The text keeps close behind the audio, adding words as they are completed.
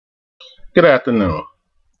Good afternoon.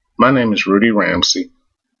 My name is Rudy Ramsey.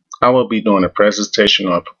 I will be doing a presentation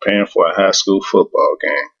on preparing for a high school football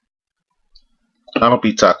game. I'll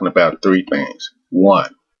be talking about three things.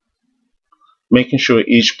 One, making sure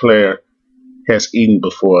each player has eaten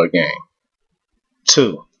before a game.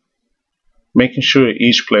 Two, making sure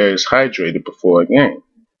each player is hydrated before a game.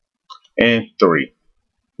 And three,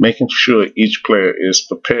 making sure each player is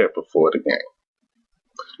prepared before the game.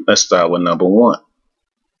 Let's start with number one,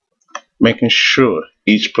 making sure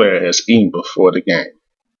each player has eaten before the game.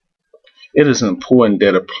 It is important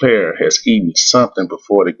that a player has eaten something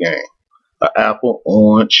before the game. An apple,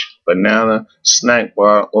 orange, banana, snack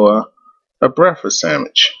bar, or a breakfast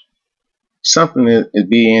sandwich. Something that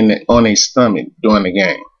be on their stomach during the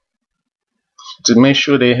game. To make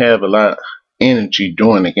sure they have a lot of energy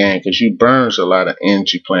during the game, because you burns a lot of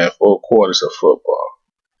energy playing 4 quarters of football.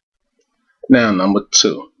 Now, number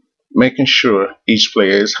two, making sure each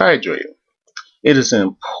player is hydrated. It is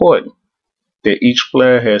important that each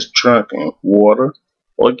player has drunken water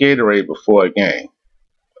or Gatorade before a game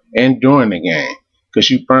and during the game, because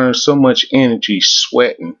you burn so much energy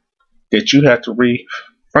sweating that you have to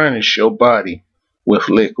refurnish your body with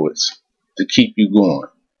liquids to keep you going.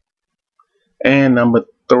 And number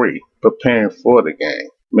three, preparing for the game,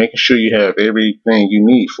 making sure you have everything you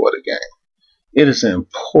need for the game. It is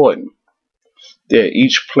important that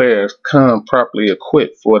each player come properly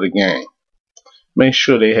equipped for the game. Make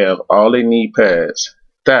sure they have all their knee pads,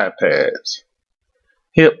 thigh pads,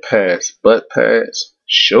 hip pads, butt pads,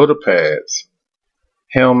 shoulder pads,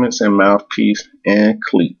 helmets and mouthpiece, and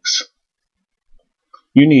cleats.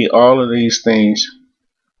 You need all of these things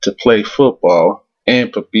to play football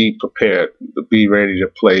and to be prepared to be ready to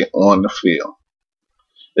play on the field.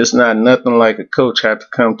 It's not nothing like a coach have to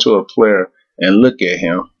come to a player and look at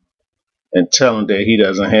him and tell him that he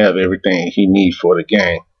doesn't have everything he needs for the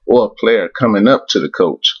game, or a player coming up to the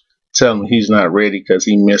coach telling him he's not ready because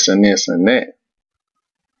he's missing this and that.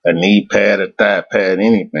 A knee pad, a thigh pad,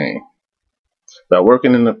 anything. By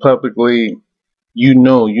working in the public league, you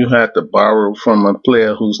know you have to borrow from a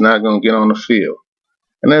player who's not going to get on the field.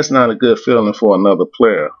 And that's not a good feeling for another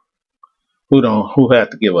player who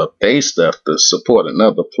have to give up their stuff to support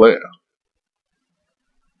another player.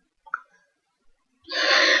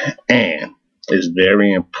 And it's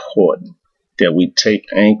very important that we take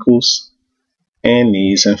ankles and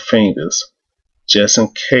knees and fingers just in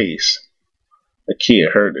case a kid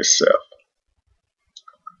hurt himself.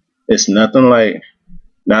 It's nothing like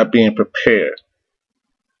not being prepared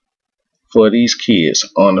for these kids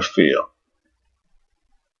on the field.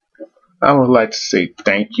 I would like to say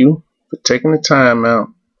thank you for taking the time out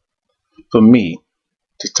for me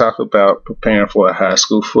to talk about preparing for a high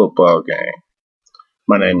school football game.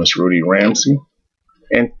 My name is Rudy Ramsey,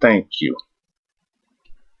 and thank you.